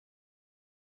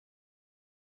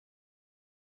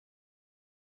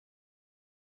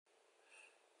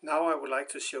Now I would like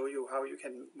to show you how you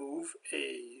can move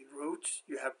a route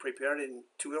you have prepared in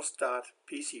Tourstart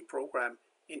PC program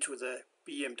into the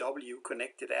BMW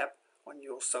Connected App on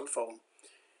your cell phone.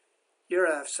 Here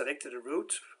I have selected a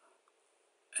route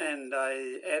and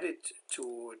I add it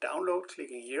to download,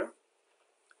 clicking here.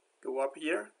 Go up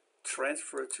here,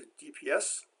 transfer to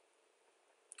GPS.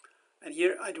 And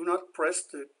here I do not press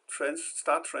the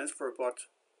start transfer but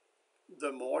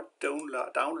the more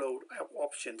download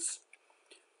options.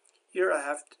 Here I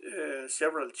have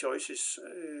several choices,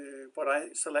 but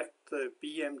I select the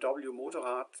BMW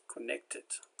Motorrad Connected.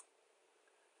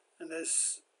 And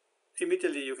as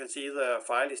immediately you can see the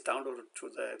file is downloaded to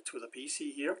the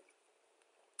PC here.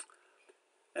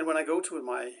 And when I go to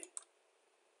my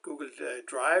Google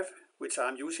Drive, which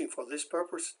I'm using for this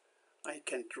purpose, I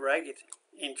can drag it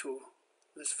into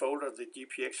this folder, the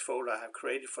GPX folder I have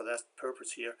created for that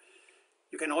purpose here.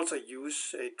 You can also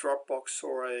use a Dropbox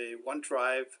or a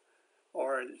OneDrive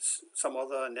or some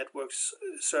other networks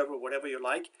server, whatever you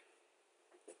like.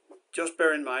 Just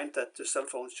bear in mind that the cell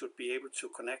phone should be able to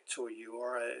connect to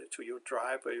your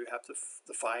drive where you have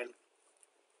the file.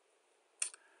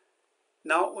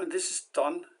 Now when this is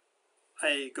done,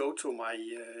 I go to my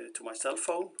cell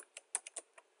phone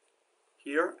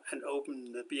here and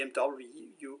open the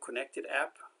BMW Connected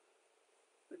App.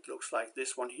 It looks like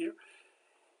this one here.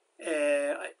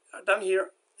 Down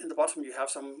here in the bottom you have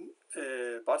some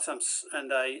buttons,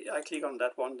 and I click on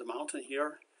that one, the mountain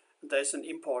here, and there's an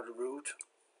import route.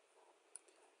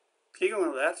 Clicking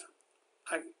on that,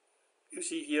 you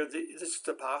see here this is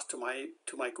the path to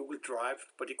my Google Drive,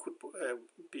 but it could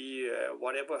be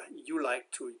whatever you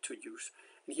like to use.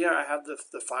 And here I have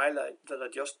the file that I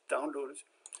just downloaded.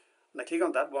 When I click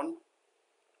on that one,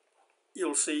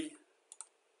 you'll see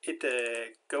it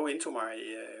go into my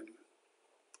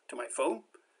phone,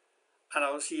 and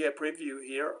I'll see a preview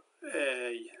here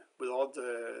with all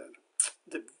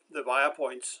the wire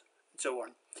points and so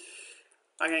on.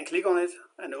 I can click on it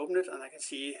and open it, and I can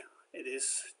see it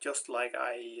is just like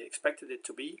I expected it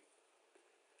to be.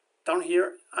 Down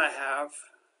here I have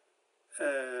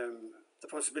the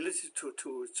possibility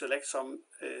to select some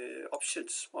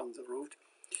options on the route.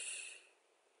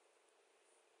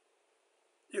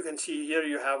 You can see here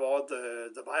you have all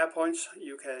the wire points.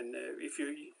 You can,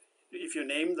 if you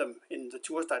name them in the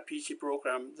Tourstart PC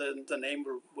program, then the name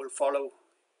will follow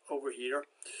over here.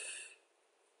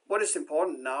 What is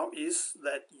important now is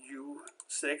that you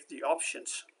select the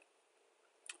options.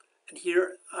 And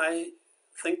here I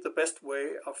think the best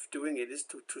way of doing it is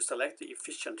to select the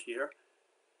efficient here,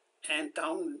 and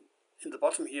down in the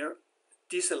bottom here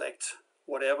deselect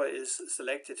whatever is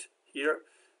selected here,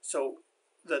 so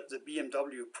that the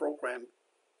BMW program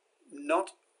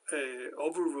not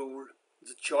overrule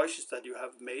the choices that you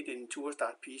have made in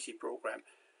Tourstart PC program,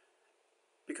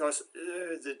 because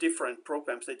the different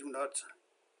programs, they do not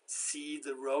see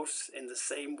the rows in the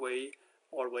same way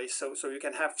always, so you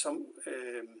can have some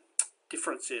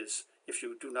differences if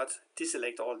you do not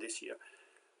deselect all this here.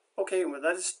 Okay, when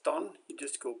that is done, you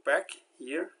just go back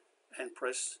here and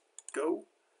press go,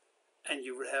 and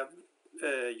you will have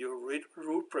your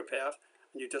route prepared,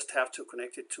 and you just have to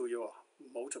connect it to your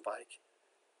motorbike.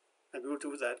 And we will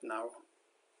do that now.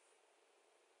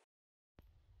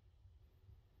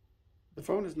 The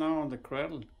phone is now on the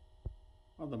cradle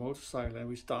on the motorcycle, and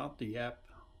we start the app.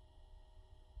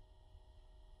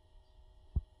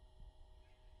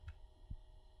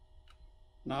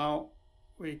 Now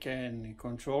we can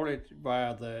control it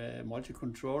via the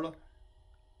multi-controller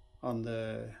on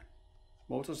the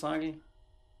motorcycle.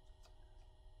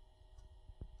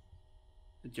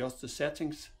 Adjust the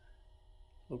settings,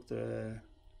 look the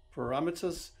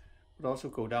parameters, but also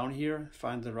go down here,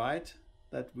 find the ride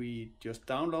that we just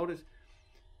downloaded.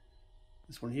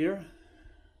 This one here.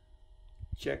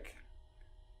 Check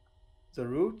the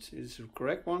route. Is it the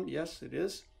correct one? Yes, it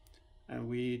is. And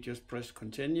we just press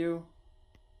continue.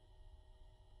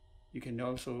 You can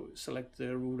also select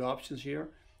the route options here,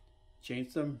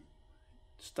 change them,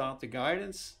 start the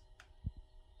guidance,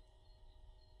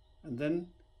 and then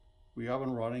we're up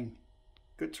and running.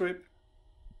 Good trip.